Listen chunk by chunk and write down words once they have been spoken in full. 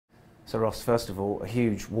So Ross, first of all, a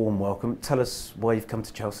huge warm welcome. Tell us why you've come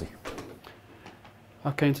to Chelsea.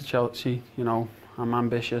 I came to Chelsea, you know, I'm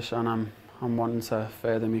ambitious and I'm wanting to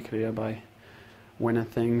further my career by winning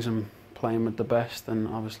things and playing with the best, and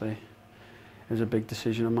obviously it was a big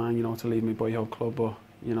decision of mine, you know, to leave my boyhood club, but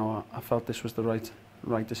you know, I felt this was the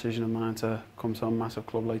right decision of mine to come to a massive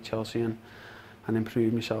club like Chelsea and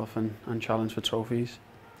improve myself and challenge for trophies.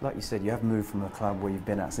 Like you said, you have moved from a club where you've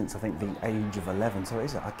been at since I think the age of 11, so it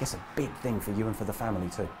is, I guess, a big thing for you and for the family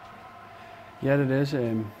too. Yeah, it is.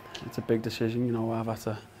 It's a big decision, you know. I've had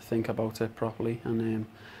to think about it properly, and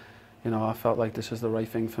you know, I felt like this is the right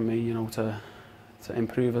thing for me, you know, to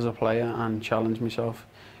improve as a player and challenge myself,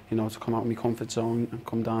 you know, to come out of my comfort zone and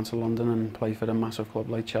come down to London and play for a massive club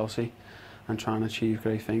like Chelsea and try and achieve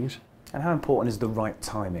great things. And how important is the right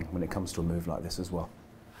timing when it comes to a move like this as well?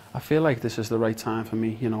 I feel like this is the right time for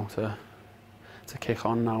me, you know, to kick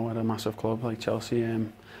on now at a massive club like Chelsea.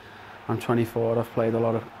 I'm 24, I've played a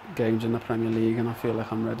lot of games in the Premier League and I feel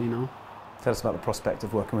like I'm ready now. Tell us about the prospect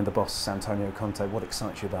of working with the boss, Antonio Conte. What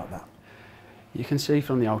excites you about that? You can see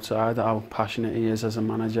from the outside how passionate he is as a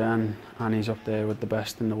manager, and he's up there with the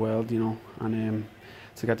best in the world, you know. And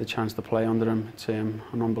to get the chance to play under him, it's an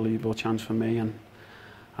unbelievable chance for me.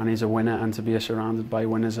 And he's a winner, and to be surrounded by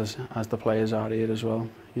winners as the players are here as well,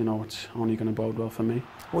 you know, it's only going to bode well for me.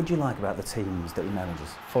 What do you like about the teams that he manages?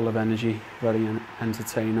 Full of energy, very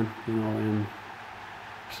entertaining, you know,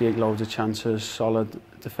 create loads of chances, solid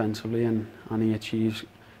defensively, and he achieves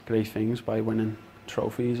great things by winning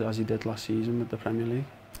trophies as he did last season with the Premier League.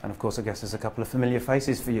 And of course, I guess there's a couple of familiar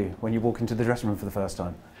faces for you when you walk into the dressing room for the first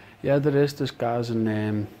time. Yeah, there is. There's Gaz and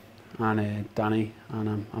Danny,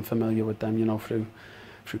 and I'm familiar with them, you know, through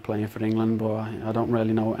playing for England, but I don't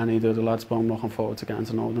really know any of the other lads, but I'm looking forward to getting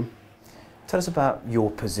to know them. Tell us about your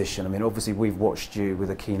position. I mean, obviously we've watched you with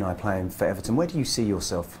a keen eye playing for Everton. Where do you see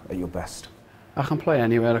yourself at your best? I can play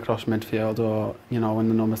anywhere across midfield, or, you know, in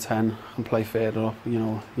the number 10. I can play further up, you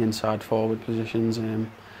know, the inside forward positions.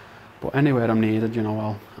 But anywhere I'm needed, you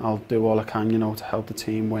know, I'll do all I can, you know, to help the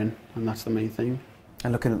team win, and that's the main thing.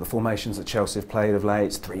 And looking at the formations that Chelsea have played of late,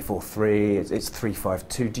 it's 3-4-3, it's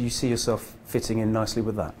 3-5-2. Do you see yourself fitting in nicely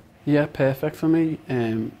with that? Yeah, perfect for me.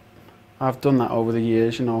 I've done that over the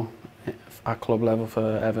years, you know, at club level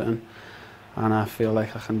for Everton, and I feel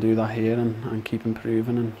like I can do that here and keep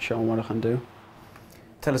improving and showing what I can do.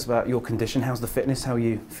 Tell us about your condition. How's the fitness? How are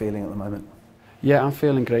you feeling at the moment? Yeah, I'm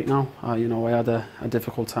feeling great now. You know, I had a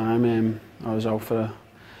difficult time. I was out for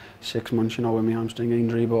 6 months, you know, with my hamstring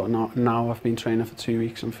injury, but now I've been training for 2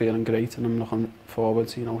 weeks. I'm feeling great, and I'm looking forward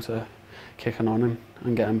to, you know, to kicking on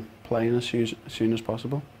and getting playing as soon as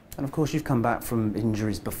possible. And of course, you've come back from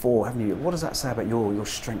injuries before, haven't you? What does that say about your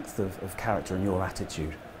strength of character and your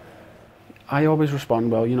attitude? I always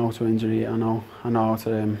respond well, you know, to injury. I know how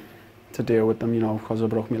to deal with them, you know, because I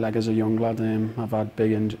broke my leg as a young lad. I've had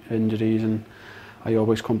big injuries, and I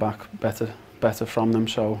always come back better from them.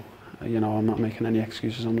 So, you know, I'm not making any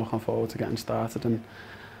excuses. I'm looking forward to getting started and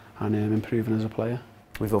improving as a player.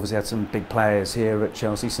 We've obviously had some big players here at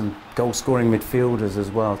Chelsea, some goal-scoring midfielders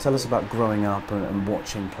as well. Tell us about growing up and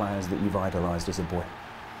watching players that you've idolised as a boy.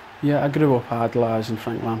 Yeah, I grew up idolising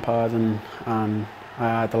Frank Lampard, and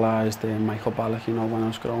I idolised Michael Ballack, you know, when I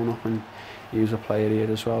was growing up, and he was a player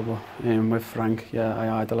here as well. But with Frank, yeah,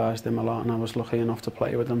 I idolised him a lot, and I was lucky enough to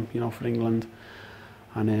play with him, you know, for England.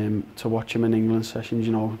 And to watch him in England sessions,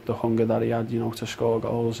 you know, the hunger that he had, you know, to score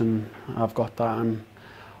goals, and I've got that, and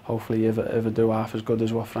hopefully if I do half as good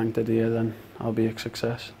as what Frank did here, then I'll be a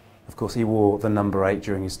success. Of course, he wore the number 8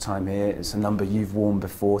 during his time here. It's a number you've worn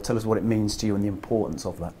before. Tell us what it means to you and the importance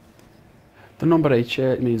of that. The number 8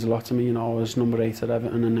 shirt means a lot to me, you know. I was number 8 at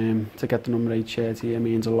Everton, and to get the number 8 shirt here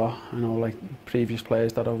means a lot. I know, like previous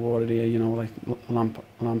players that I've worn it here, you know, like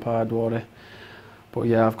Lampard wore it. But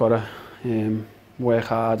yeah, I've got to work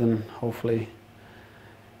hard and hopefully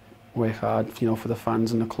work hard, you know, for the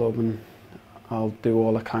fans and the club, and I'll do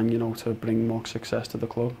all I can, you know, to bring more success to the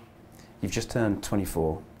club. You've just turned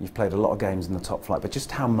 24. You've played a lot of games in the top flight, but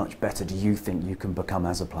just how much better do you think you can become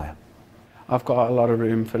as a player? I've got a lot of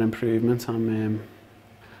room for improvement. I'm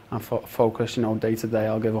focused, you know, day to day.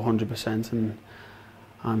 I'll give 100%, and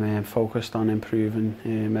I'm focused on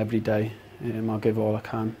improving every day. I'll give all I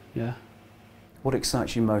can, yeah. What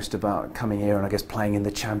excites you most about coming here and I guess playing in the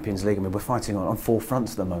Champions League? I mean, we're fighting on 4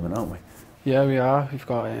 fronts at the moment, aren't we? Yeah, we are. We've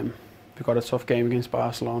got a tough game against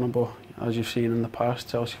Barcelona, but as you've seen in the past,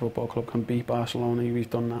 Chelsea Football Club can beat Barcelona. We've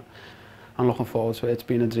done that. I'm looking forward to it. It's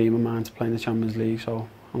been a dream of mine to play in the Champions League, so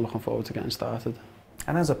I'm looking forward to getting started.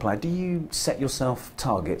 And as a player, do you set yourself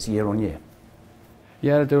targets year on year?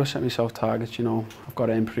 Yeah, I do set myself targets, you know. I've got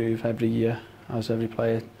to improve every year. as every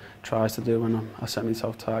player tries to do, and I set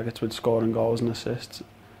myself targets with scoring goals and assists.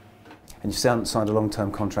 And you've signed a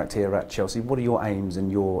long-term contract here at Chelsea. What are your aims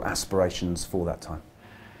and your aspirations for that time?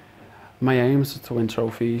 My aim is to win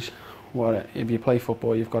trophies. If you play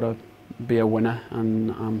football, you've got to be a winner,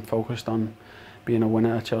 and I'm focused on being a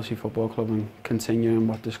winner at Chelsea Football Club and continuing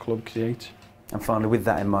what this club creates. And finally, with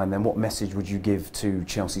that in mind then, what message would you give to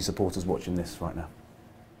Chelsea supporters watching this right now?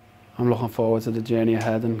 I'm looking forward to the journey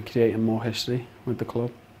ahead and creating more history with the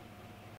club.